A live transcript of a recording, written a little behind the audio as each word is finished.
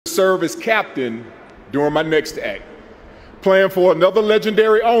serve as captain during my next act, playing for another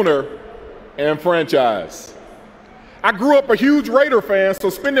legendary owner and franchise. I grew up a huge Raider fan, so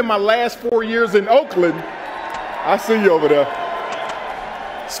spending my last 4 years in Oakland, I see you over there.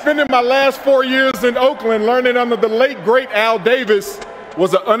 Spending my last 4 years in Oakland learning under the late, great Al Davis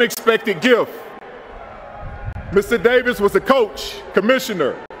was an unexpected gift. Mr. Davis was a coach,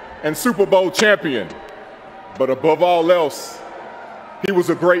 commissioner, and Super Bowl champion. But above all else, he was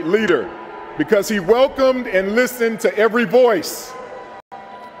a great leader because he welcomed and listened to every voice.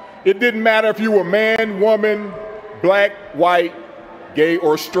 It didn't matter if you were man, woman, black, white, gay,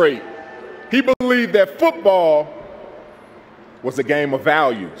 or straight. He believed that football was a game of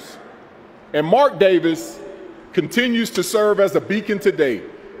values. And Mark Davis continues to serve as a beacon today,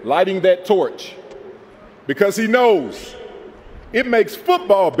 lighting that torch, because he knows it makes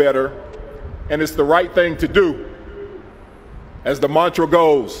football better and it's the right thing to do. As the mantra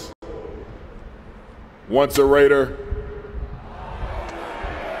goes, once a Raider.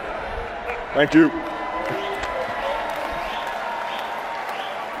 Thank you.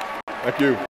 Thank you.